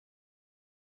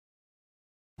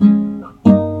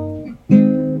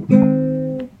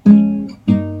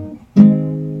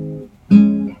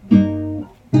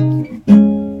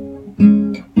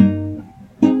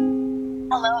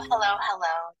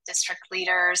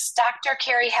leaders. Dr.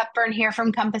 Carrie Hepburn here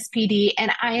from Compass PD,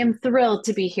 and I am thrilled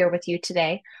to be here with you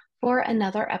today for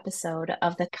another episode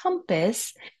of the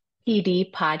Compass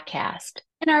PD podcast.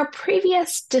 In our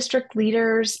previous district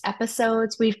leaders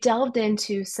episodes, we've delved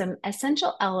into some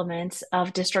essential elements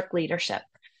of district leadership,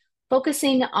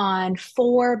 focusing on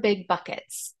four big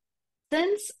buckets.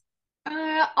 Since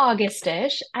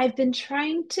August-ish, I've been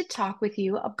trying to talk with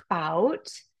you about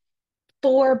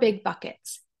four big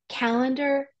buckets: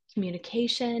 calendar,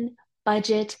 communication,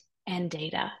 budget, and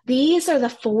data. These are the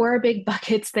four big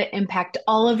buckets that impact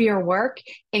all of your work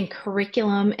in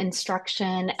curriculum,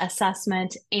 instruction,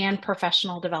 assessment, and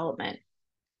professional development.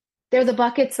 They're the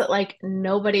buckets that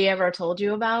nobody ever told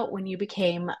you about when you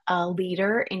became a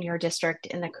leader in your district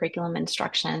in the curriculum,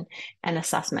 instruction, and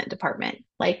assessment department.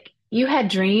 You had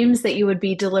dreams that you would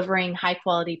be delivering high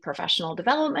quality professional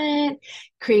development,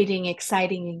 creating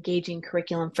exciting, engaging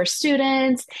curriculum for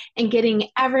students, and getting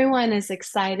everyone as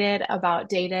excited about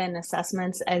data and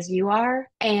assessments as you are.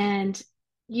 And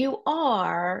you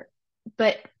are,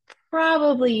 but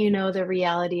probably the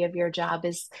reality of your job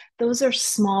is those are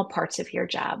small parts of your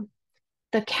job.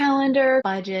 The calendar,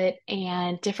 budget,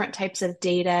 and different types of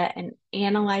data and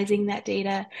analyzing that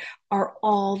data are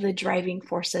all the driving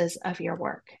forces of your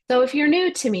work. So if you're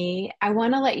new to me, I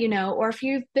want to let you know, or if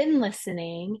you've been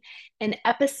listening, in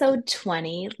episode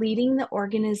 20, Leading the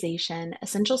Organization,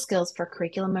 Essential Skills for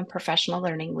Curriculum and Professional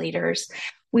Learning Leaders,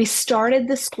 we started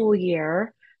the school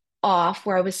year off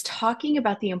where I was talking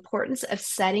about the importance of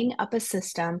setting up a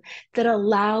system that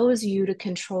allows you to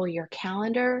control your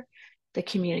calendar, the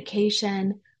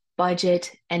communication,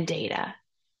 budget, and data.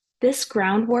 This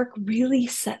groundwork really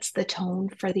sets the tone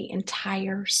for the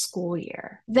entire school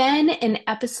year. Then in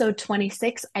episode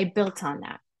 26, I built on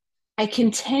that. I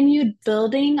continued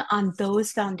building on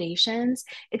those foundations,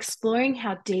 exploring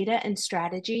how data and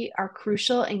strategy are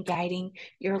crucial in guiding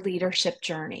your leadership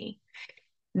journey.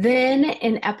 Then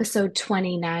in episode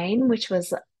 29, which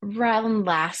was around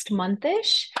last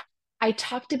month-ish, I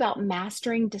talked about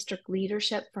mastering district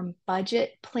leadership from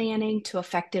budget planning to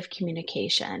effective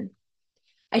communication.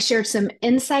 I shared some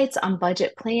insights on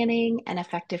budget planning and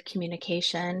effective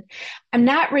communication. I'm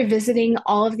not revisiting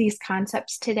all of these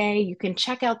concepts today. You can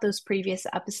check out those previous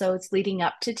episodes leading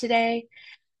up to today,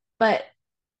 but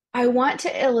I want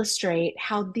to illustrate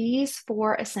how these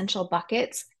four essential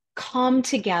buckets come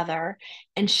together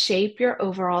and shape your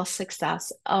overall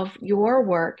success of your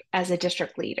work as a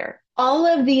district leader. All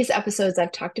of these episodes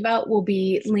I've talked about will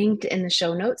be linked in the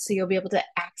show notes, so you'll be able to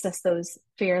access those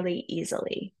fairly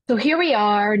easily. So here we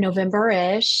are,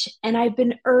 November-ish, and I've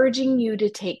been urging you to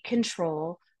take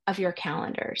control of your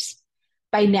calendars.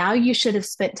 By now, you should have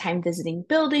spent time visiting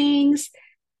buildings,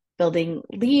 building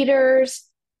leaders,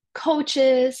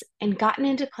 coaches, and gotten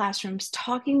into classrooms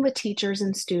talking with teachers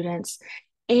and students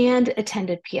and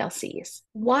attended PLCs.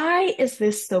 Why is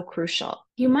this so crucial?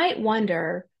 You might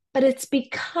wonder, but it's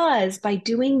because by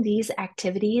doing these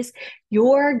activities,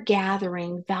 you're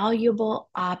gathering valuable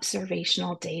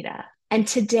observational data. And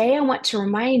today I want to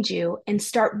remind you and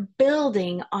start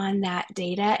building on that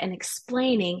data and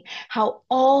explaining how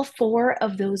all four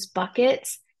of those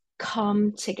buckets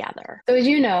come together. So as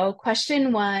you know,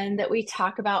 question one that we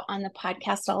talk about on the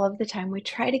podcast all of the time, we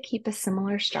try to keep a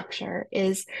similar structure,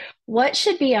 is what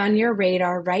should be on your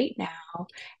radar right now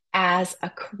as a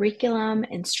curriculum,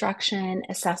 instruction,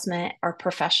 assessment, or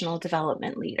professional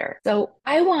development leader. So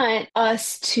I want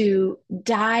us to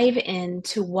dive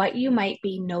into what you might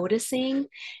be noticing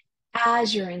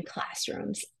as you're in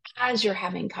classrooms, as you're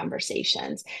having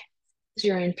conversations,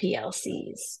 you're in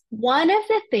PLCs. One of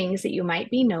the things that you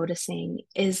might be noticing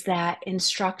is that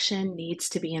instruction needs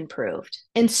to be improved.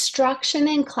 Instruction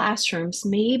in classrooms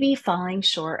may be falling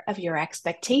short of your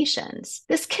expectations.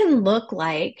 This can look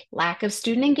like lack of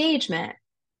student engagement,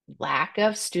 lack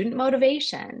of student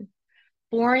motivation,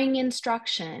 boring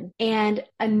instruction, and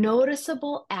a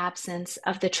noticeable absence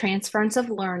of the transference of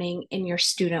learning in your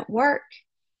student work,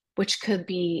 which could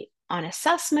be on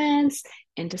assessments,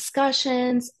 in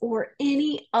discussions, or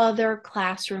any other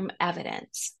classroom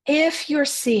evidence. If you're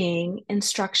seeing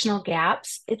instructional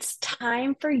gaps, it's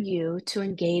time for you to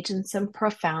engage in some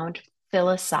profound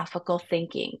philosophical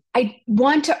thinking. I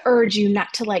want to urge you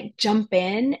not to jump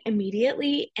in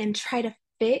immediately and try to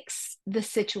fix the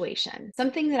situation.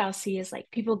 Something that I'll see is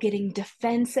people getting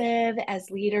defensive as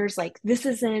leaders, this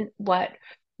isn't what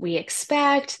we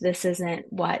expect. This isn't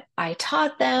what I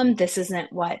taught them. This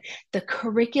isn't what the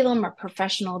curriculum or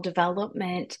professional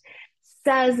development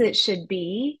says it should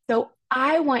be. So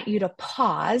I want you to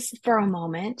pause for a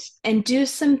moment and do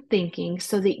some thinking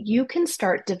so that you can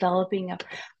start developing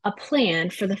a plan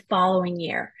for the following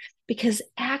year. because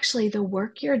actually the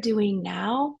work you're doing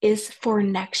now is for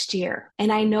next year.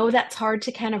 And I know that's hard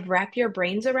to kind of wrap your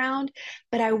brains around,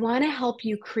 but I want to help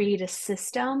you create a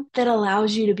system that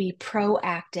allows you to be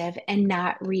proactive and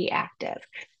not reactive.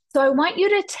 So I want you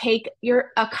to take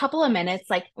a couple of minutes,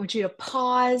 like I want you to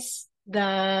pause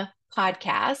the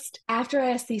podcast after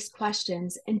I ask these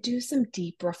questions and do some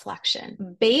deep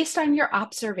reflection. Based on your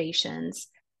observations,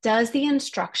 does the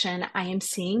instruction I am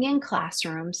seeing in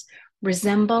classrooms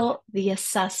resemble the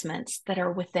assessments that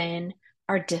are within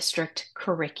our district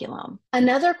curriculum?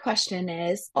 Another question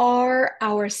is, are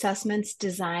our assessments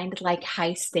designed like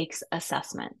high stakes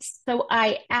assessments? So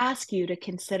I ask you to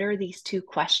consider these two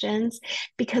questions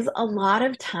because a lot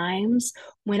of times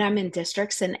when I'm in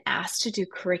districts and asked to do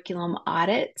curriculum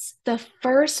audits, the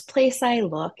first place I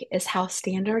look is how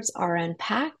standards are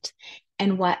unpacked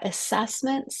and what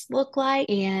assessments look like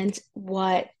and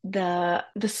what the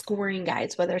scoring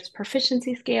guides, whether it's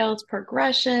proficiency scales,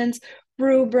 progressions,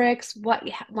 rubrics,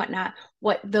 whatnot,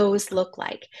 what those look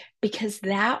like, because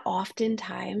that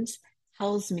oftentimes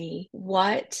tells me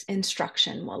what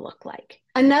instruction will look like.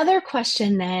 Another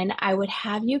question then I would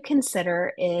have you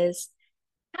consider is,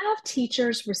 have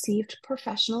teachers received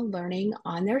professional learning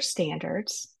on their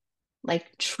standards, like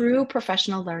true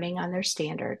professional learning on their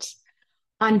standards,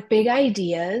 on big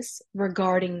ideas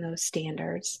regarding those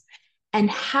standards,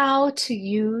 and how to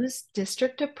use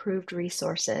district approved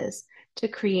resources to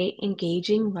create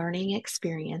engaging learning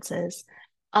experiences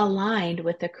aligned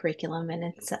with the curriculum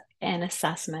and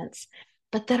assessments,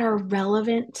 but that are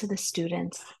relevant to the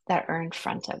students that are in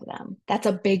front of them. That's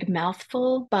a big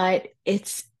mouthful, but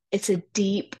it's a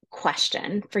deep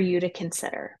question for you to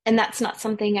consider. And that's not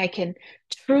something I can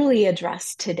truly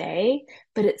address today,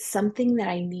 but it's something that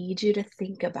I need you to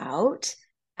think about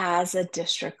as a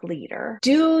district leader.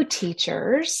 Do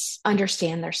teachers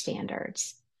understand their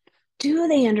standards? Do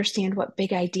they understand what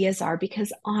big ideas are?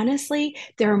 Because honestly,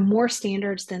 there are more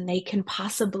standards than they can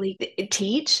possibly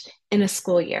teach in a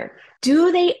school year.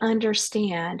 Do they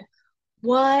understand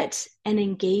what an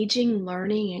engaging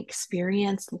learning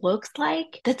experience looks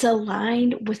like that's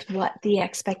aligned with what the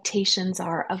expectations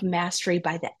are of mastery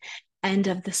by the end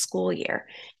of the school year?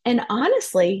 And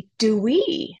honestly, do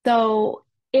we? So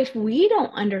if we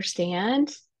don't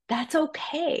understand, that's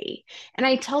okay. And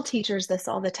I tell teachers this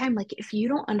all the time, like, if you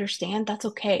don't understand, that's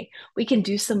okay. We can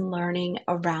do some learning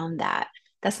around that.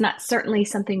 That's not certainly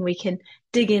something we can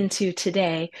dig into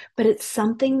today, but it's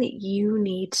something that you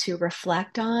need to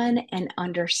reflect on and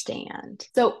understand.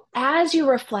 So as you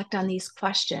reflect on these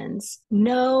questions,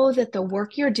 know that the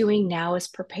work you're doing now is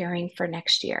preparing for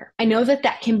next year. I know that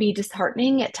that can be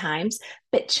disheartening at times,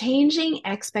 but changing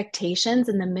expectations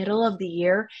in the middle of the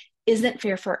year isn't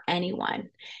fair for anyone.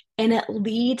 And it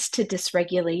leads to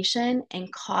dysregulation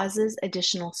and causes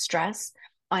additional stress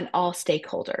on all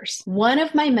stakeholders. One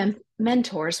of my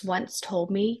mentors once told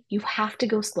me, you have to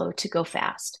go slow to go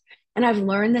fast. And I've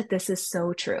learned that this is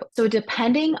so true. So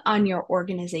depending on your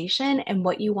organization and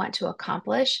what you want to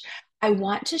accomplish, I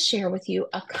want to share with you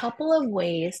a couple of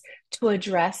ways to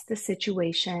address the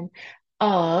situation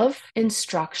of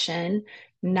instruction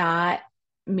not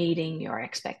meeting your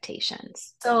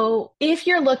expectations. So if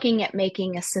you're looking at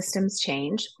making a systems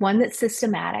change, one that's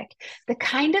systematic, the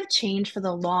kind of change for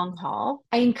the long haul,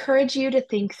 I encourage you to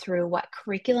think through what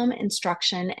curriculum,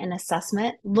 instruction, and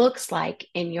assessment looks like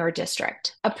in your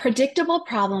district. A predictable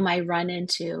problem I run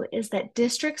into is that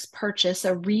districts purchase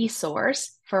a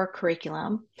resource for a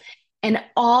curriculum, and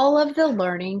all of the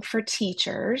learning for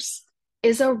teachers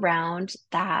is around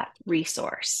that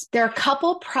resource. There are a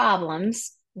couple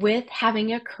problems with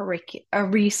having a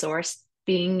resource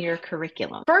being your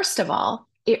curriculum. First of all,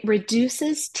 it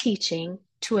reduces teaching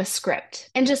to a script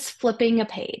and just flipping a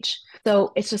page.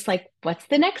 So it's just like, what's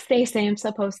the next day say I'm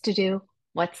supposed to do?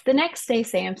 What's the next day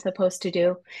say I'm supposed to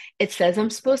do? It says I'm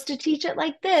supposed to teach it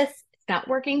like this. It's not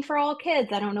working for all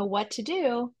kids. I don't know what to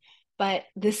do, but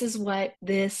this is what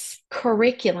this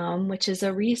curriculum, which is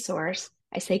a resource,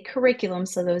 I say curriculum,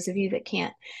 so those of you that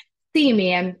can't see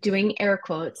me, I'm doing air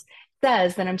quotes,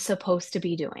 says that I'm supposed to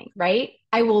be doing, right?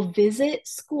 I will visit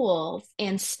schools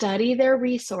and study their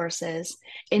resources,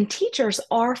 and teachers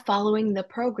are following the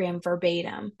program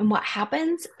verbatim. And what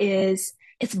happens is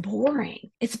it's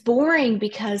boring. It's boring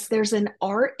because there's an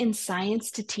art and science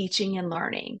to teaching and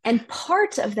learning. And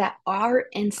part of that art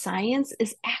and science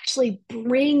is actually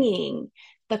bringing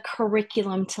the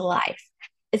curriculum to life.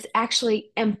 It's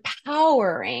actually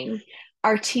empowering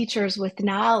our teachers with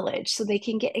knowledge so they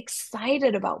can get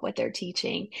excited about what they're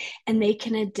teaching and they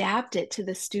can adapt it to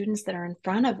the students that are in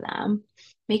front of them,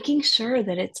 making sure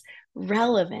that it's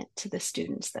relevant to the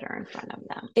students that are in front of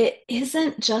them. It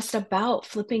isn't just about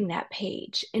flipping that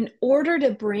page. In order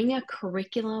to bring a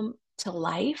curriculum to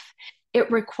life, it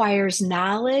requires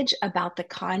knowledge about the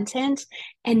content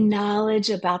and knowledge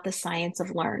about the science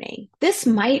of learning. This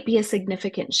might be a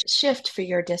significant shift for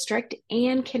your district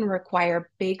and can require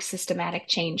big systematic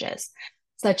changes,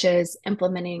 such as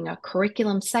implementing a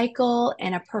curriculum cycle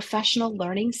and a professional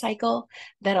learning cycle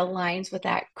that aligns with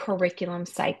that curriculum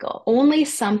cycle. Only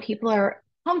some people are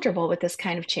comfortable with this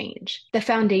kind of change. The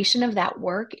foundation of that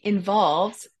work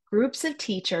involves groups of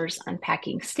teachers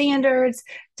unpacking standards,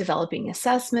 developing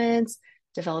assessments,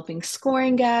 developing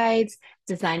scoring guides,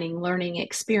 designing learning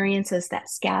experiences that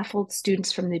scaffold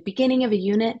students from the beginning of a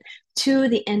unit to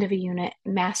the end of a unit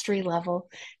mastery level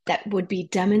that would be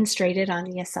demonstrated on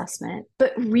the assessment.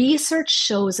 But research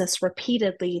shows us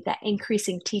repeatedly that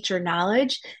increasing teacher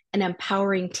knowledge and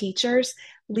empowering teachers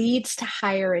leads to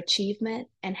higher achievement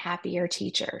and happier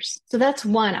teachers. So that's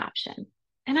one option.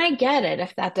 And I get it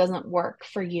if that doesn't work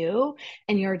for you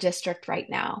and your district right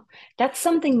now. That's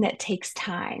something that takes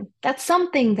time. That's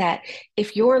something that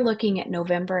if you're looking at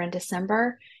November and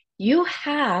December, you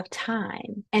have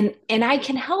time. And I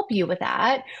can help you with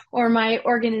that, or my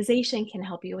organization can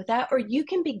help you with that, or you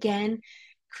can begin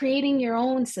creating your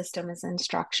own systems and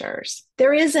structures.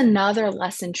 There is another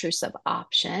less intrusive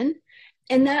option.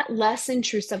 And that less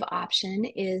intrusive option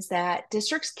is that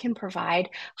districts can provide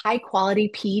high quality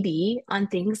PD on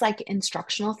things like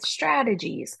instructional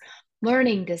strategies,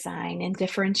 learning design, and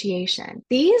differentiation.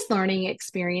 These learning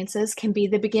experiences can be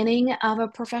the beginning of a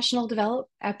professional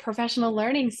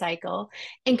learning cycle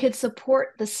and could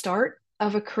support the start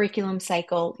of a curriculum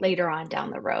cycle later on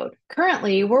down the road.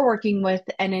 Currently, we're working with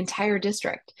an entire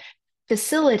district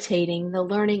facilitating the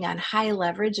learning on high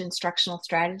leverage instructional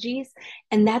strategies,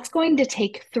 and that's going to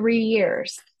take 3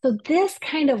 years. So this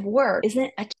kind of work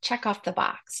isn't a check off the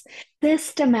box.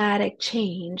 Systematic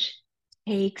change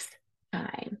takes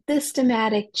time.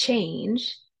 Systematic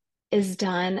change is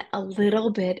done a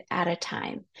little bit at a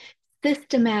time.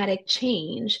 Systematic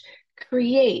change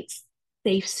creates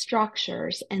safe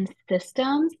structures and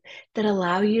systems that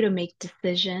allow you to make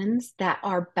decisions that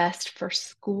are best for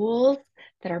schools,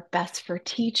 that are best for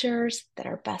teachers, that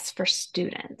are best for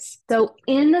students. So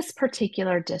in this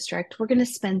particular district, we're going to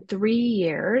spend 3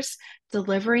 years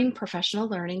delivering professional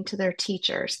learning to their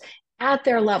teachers at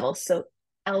their level. So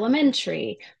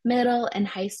elementary, middle, and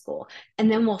high school. And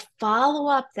then we'll follow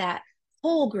up that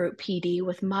whole group PD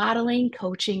with modeling,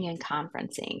 coaching, and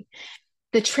conferencing.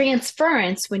 The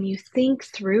transference, when you think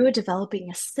through developing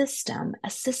a system, a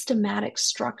systematic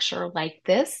structure like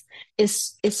this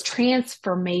is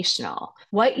transformational.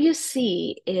 What you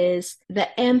see is the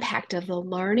impact of the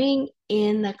learning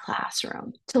in the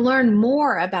classroom. To learn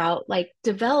more about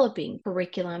developing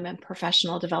curriculum and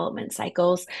professional development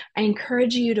cycles, I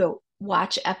encourage you to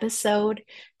watch episode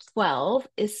 12,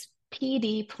 is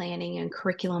PD planning and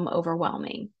curriculum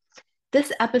overwhelming.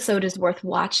 This episode is worth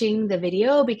watching the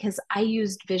video because I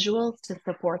used visuals to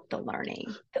support the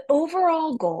learning. The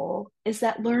overall goal is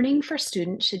that learning for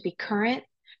students should be current,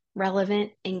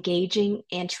 relevant, engaging,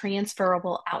 and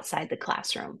transferable outside the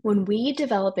classroom. When we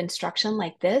develop instruction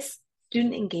like this,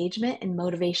 student engagement and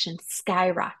motivation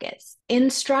skyrockets.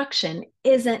 Instruction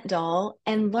isn't dull,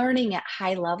 and learning at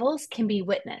high levels can be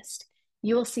witnessed.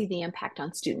 You will see the impact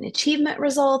on student achievement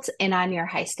results and on your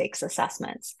high stakes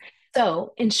assessments.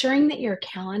 So, ensuring that your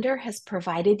calendar has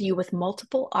provided you with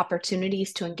multiple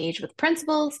opportunities to engage with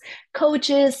principals,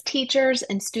 coaches, teachers,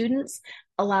 and students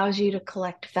allows you to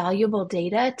collect valuable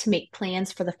data to make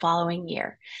plans for the following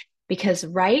year. Because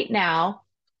right now,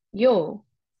 you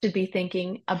should be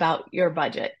thinking about your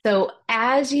budget. So,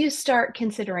 as you start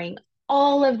considering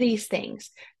all of these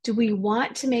things, do we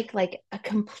want to make a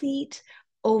complete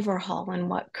overhaul in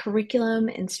what curriculum,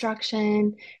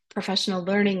 instruction, professional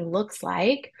learning looks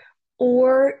like?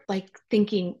 Or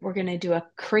thinking we're going to do a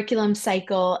curriculum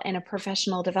cycle and a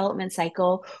professional development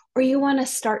cycle, or you want to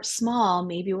start small,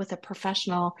 maybe with a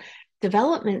professional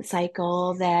development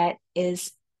cycle that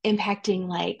is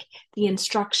impacting the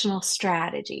instructional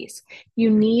strategies. You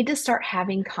need to start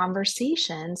having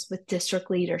conversations with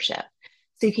district leadership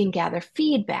so you can gather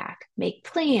feedback, make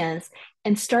plans,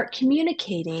 and start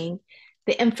communicating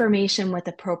the information with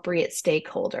appropriate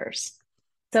stakeholders.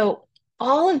 So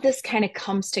all of this kind of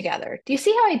comes together. Do you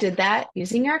see how I did that?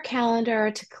 Using our calendar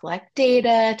to collect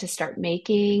data, to start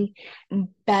making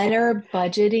better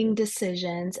budgeting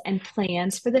decisions and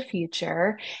plans for the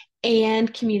future,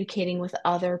 and communicating with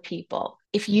other people.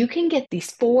 If you can get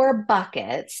these 4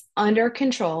 buckets under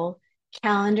control,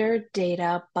 calendar,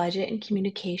 data, budget, and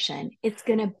communication, it's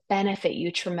going to benefit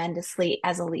you tremendously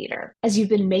as a leader. As you've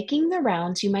been making the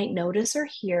rounds, you might notice or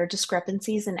hear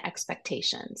discrepancies in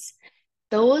expectations.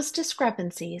 Those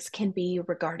discrepancies can be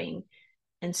regarding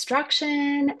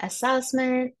instruction,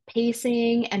 assessment,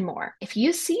 pacing, and more. If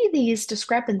you see these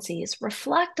discrepancies,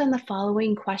 reflect on the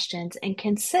following questions and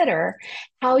consider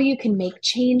how you can make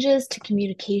changes to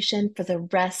communication for the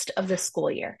rest of the school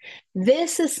year.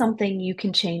 This is something you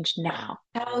can change now,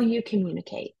 how you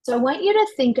communicate. So I want you to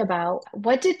think about,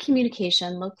 what did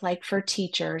communication look like for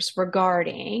teachers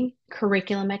regarding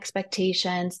curriculum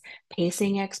expectations,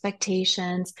 pacing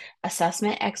expectations,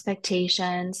 assessment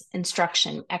expectations,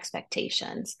 instruction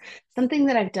expectations. Something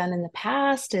that I've done in the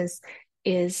past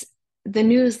is the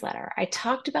newsletter. I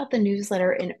talked about the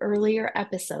newsletter in earlier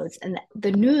episodes, and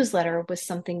the newsletter was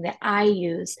something that I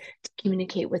use to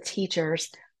communicate with teachers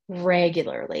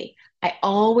regularly. I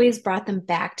always brought them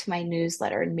back to my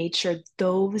newsletter and made sure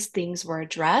those things were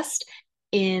addressed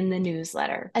in the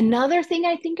newsletter. Another thing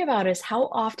I think about is, how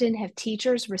often have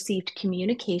teachers received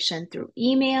communication through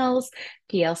emails,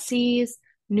 PLCs,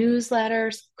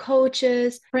 newsletters,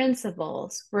 coaches,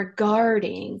 principals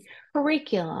regarding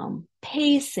curriculum,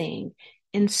 pacing,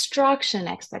 instruction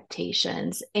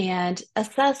expectations, and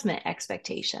assessment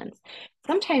expectations.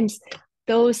 Sometimes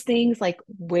those things, like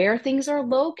where things are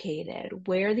located,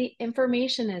 where the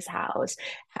information is housed,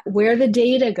 where the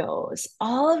data goes,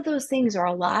 all of those things are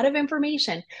a lot of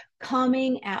information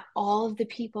coming at all of the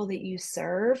people that you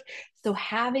serve. So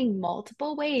having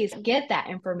multiple ways to get that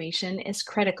information is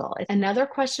critical. Another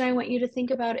question I want you to think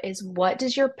about is, what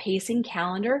does your pacing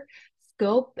calendar,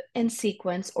 scope and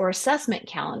sequence, or assessment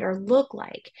calendar look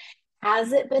like?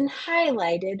 Has it been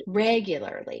highlighted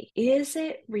regularly? Is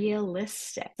it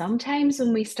realistic? Sometimes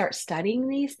when we start studying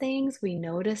these things, we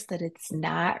notice that it's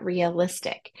not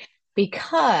realistic.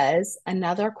 Because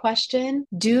another question,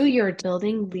 do your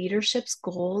building leadership's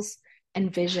goals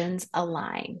and visions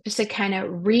align? Just to kind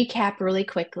of recap really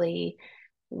quickly,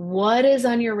 what is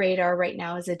on your radar right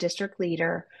now as a district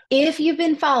leader? If you've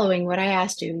been following what I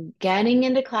asked you, getting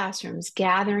into classrooms,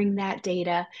 gathering that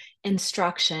data,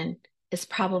 instruction is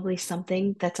probably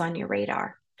something that's on your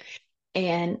radar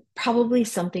and probably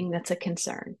something that's a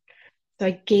concern. So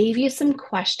I gave you some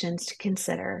questions to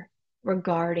consider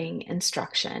regarding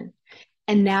instruction.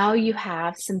 And now you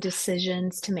have some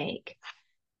decisions to make.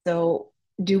 So,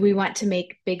 do we want to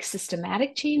make big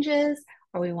systematic changes?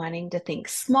 Are we wanting to think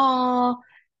small?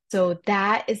 So,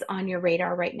 that is on your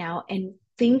radar right now. And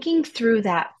thinking through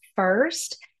that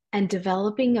first and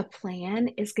developing a plan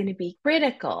is going to be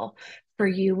critical for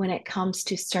you when it comes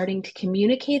to starting to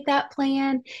communicate that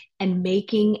plan and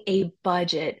making a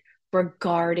budget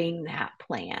regarding that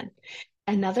plan.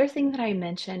 Another thing that I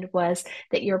mentioned was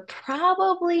that you're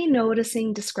probably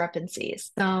noticing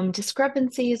discrepancies, some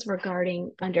discrepancies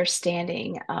regarding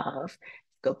understanding of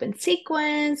scope and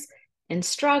sequence,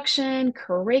 instruction,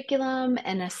 curriculum,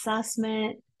 and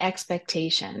assessment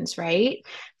expectations, right?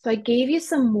 So I gave you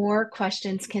some more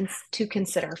questions to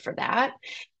consider for that.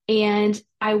 And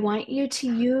I want you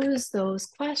to use those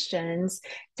questions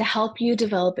to help you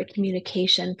develop a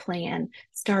communication plan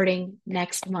starting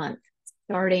next month,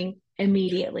 starting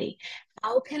immediately.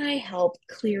 How can I help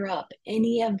clear up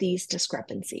any of these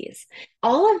discrepancies?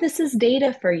 All of this is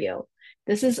data for you.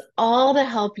 This is all to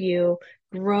help you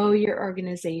grow your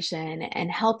organization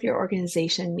and help your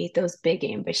organization meet those big,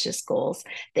 ambitious goals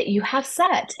that you have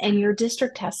set and your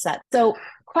district has set. So,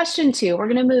 question 2, we're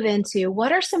going to move into,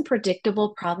 what are some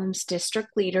predictable problems district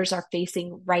leaders are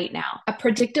facing right now? A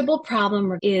predictable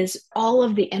problem is all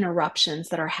of the interruptions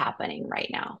that are happening right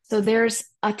now. So there's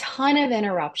a ton of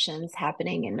interruptions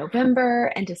happening in November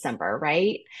and December,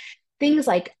 right? Things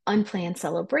like unplanned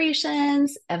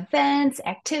celebrations, events,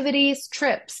 activities,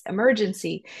 trips,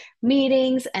 emergency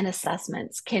meetings, and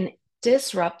assessments can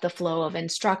disrupt the flow of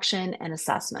instruction and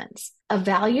assessments. A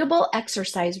valuable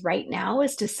exercise right now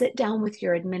is to sit down with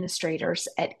your administrators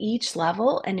at each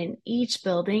level and in each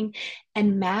building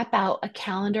and map out a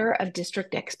calendar of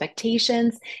district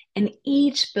expectations and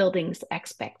each building's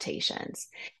expectations.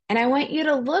 And I want you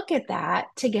to look at that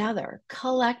together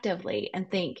collectively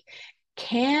and think,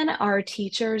 can our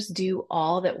teachers do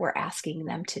all that we're asking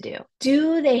them to do?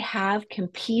 Do they have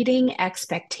competing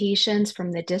expectations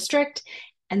from the district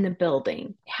and the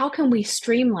building? How can we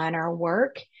streamline our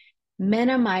work,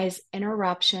 minimize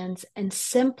interruptions, and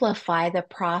simplify the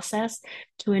process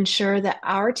to ensure that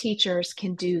our teachers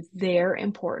can do their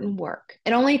important work?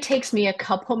 It only takes me a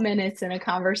couple minutes in a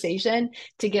conversation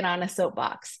to get on a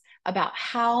soapbox about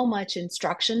how much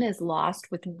instruction is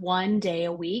lost with one day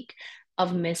a week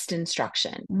of missed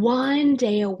instruction. 1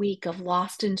 day a week of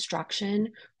lost instruction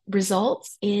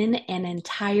results in an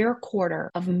entire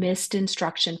quarter of missed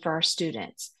instruction for our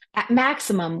students. At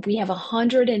maximum, we have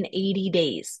 180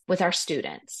 days with our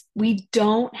students. We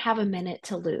don't have a minute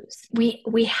to lose.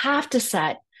 We have to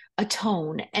set a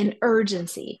tone and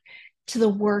urgency to the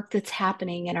work that's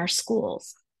happening in our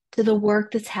schools, to the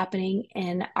work that's happening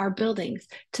in our buildings,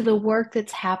 to the work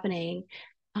that's happening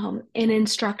in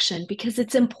instruction, because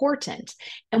it's important.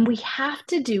 And we have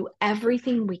to do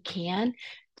everything we can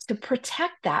to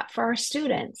protect that for our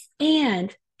students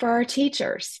and for our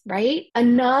teachers, right?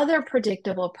 Another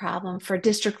predictable problem for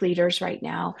district leaders right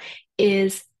now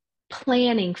is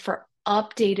planning for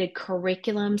updated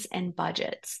curriculums and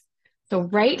budgets. So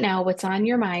right now, what's on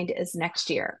your mind is next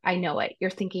year. I know it. You're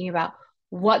thinking about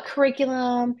what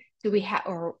curriculum do we have,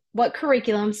 or what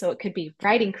curriculum? So it could be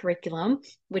writing curriculum,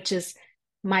 which is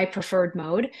my preferred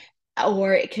mode,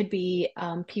 or it could be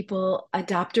people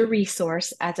adopt a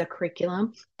resource as a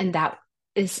curriculum, and that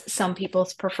is some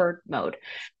people's preferred mode.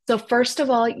 So first of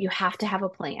all, you have to have a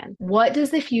plan. What does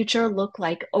the future look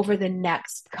like over the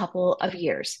next couple of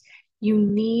years? You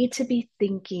need to be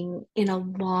thinking in a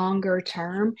longer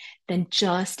term than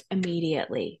just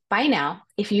immediately. By now,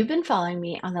 if you've been following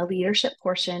me on the leadership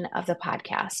portion of the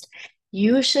podcast,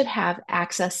 you should have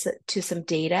access to some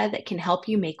data that can help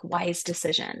you make wise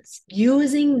decisions.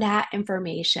 Using that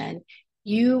information,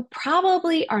 you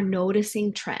probably are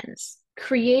noticing trends.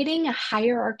 Creating a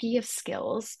hierarchy of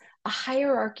skills, a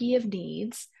hierarchy of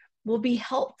needs, will be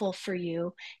helpful for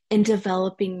you in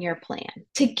developing your plan.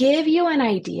 To give you an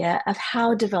idea of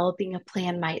how developing a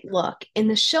plan might look, in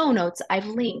the show notes, I've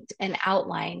linked an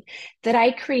outline that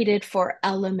I created for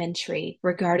elementary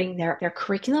regarding their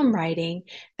curriculum writing,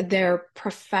 their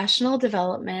professional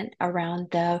development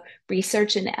around the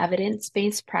research and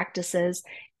evidence-based practices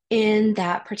in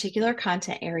that particular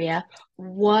content area,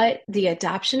 what the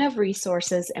adoption of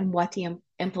resources and what the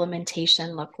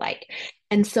implementation look like.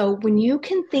 And so when you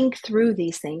can think through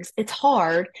these things, it's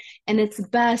hard, and it's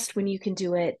best when you can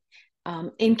do it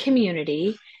in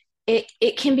community.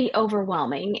 It can be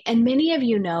overwhelming. And many of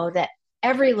you know that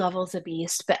every level is a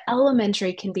beast, but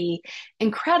elementary can be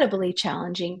incredibly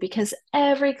challenging because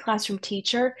every classroom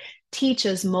teacher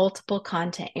teaches multiple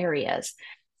content areas.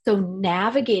 So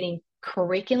navigating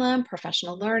curriculum,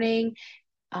 professional learning,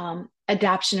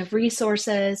 adoption of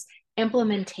resources,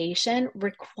 implementation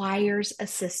requires a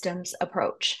systems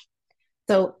approach.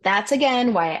 So that's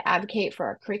again why I advocate for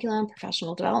our curriculum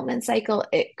professional development cycle.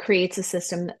 It creates a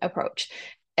system approach.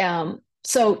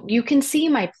 So you can see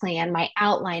my plan, my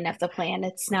outline of the plan.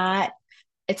 It's not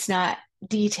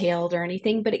detailed or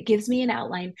anything, but it gives me an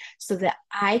outline so that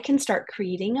I can start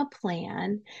creating a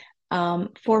plan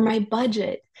for my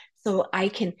budget, so I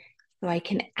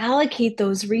can allocate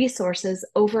those resources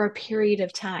over a period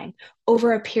of time,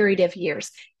 over a period of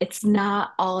years. It's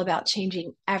not all about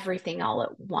changing everything all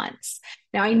at once.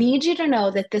 Now, I need you to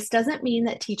know that this doesn't mean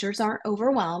that teachers aren't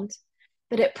overwhelmed,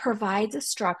 but it provides a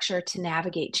structure to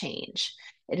navigate change.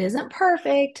 It isn't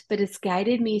perfect, but it's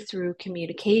guided me through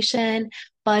communication,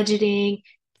 budgeting,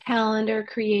 calendar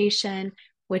creation,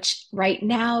 which right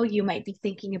now you might be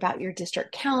thinking about your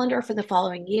district calendar for the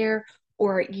following year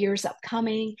or years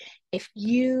upcoming. If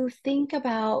you think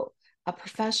about a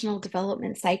professional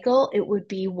development cycle, it would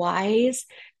be wise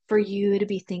for you to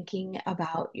be thinking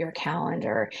about your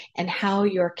calendar and how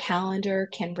your calendar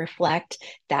can reflect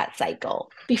that cycle.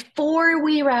 Before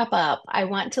we wrap up, I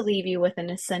want to leave you with an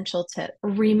essential tip.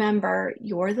 Remember,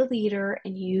 you're the leader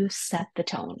and you set the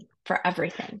tone for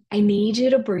everything. I need you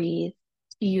to breathe,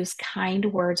 to use kind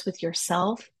words with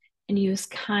yourself, and use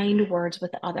kind words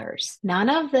with others. None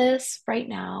of this right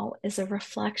now is a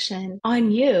reflection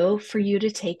on you for you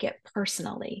to take it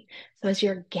personally. So as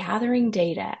you're gathering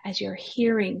data, as you're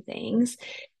hearing things,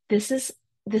 this is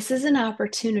an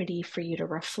opportunity for you to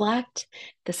reflect.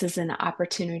 This is an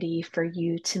opportunity for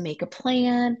you to make a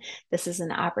plan. This is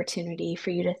an opportunity for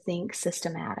you to think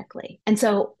systematically. And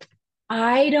so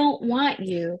I don't want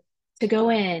you to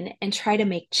go in and try to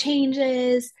make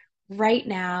changes right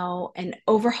now and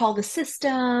overhaul the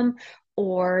system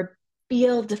or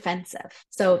feel defensive.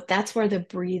 So that's where the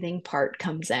breathing part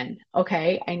comes in.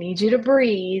 Okay, I need you to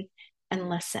breathe and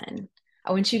listen.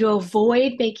 I want you to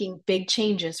avoid making big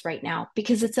changes right now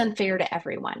because it's unfair to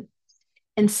everyone.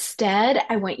 Instead,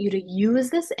 I want you to use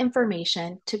this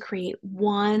information to create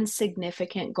one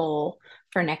significant goal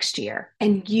for next year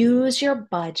and use your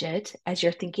budget as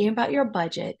you're thinking about your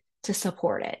budget to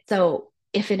support it. So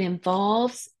if it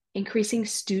involves increasing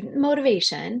student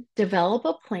motivation, develop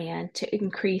a plan to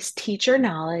increase teacher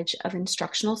knowledge of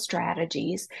instructional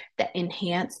strategies that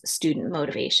enhance student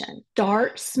motivation.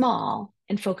 Start small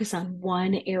and focus on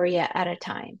one area at a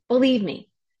time. Believe me,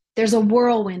 there's a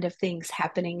whirlwind of things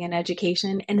happening in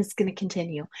education, and it's going to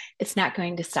continue. It's not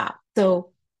going to stop.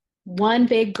 So, one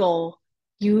big goal,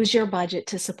 use your budget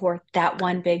to support that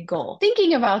one big goal.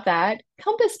 Thinking about that,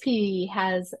 Compass PD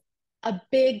has a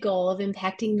big goal of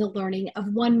impacting the learning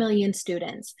of 1 million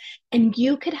students. And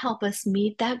you could help us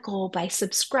meet that goal by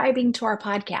subscribing to our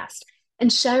podcast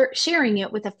and sharing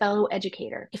it with a fellow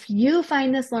educator. If you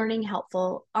find this learning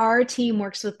helpful, our team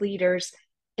works with leaders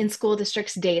in school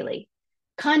districts daily.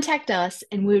 Contact us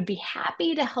and we would be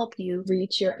happy to help you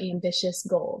reach your ambitious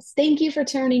goals. Thank you for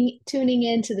tuning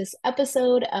in to this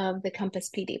episode of the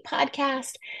Compass PD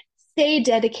podcast. Stay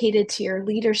dedicated to your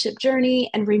leadership journey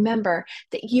and remember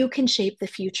that you can shape the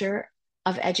future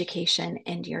of education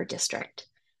in your district.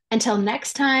 Until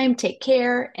next time, take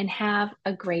care and have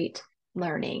a great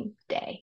learning day.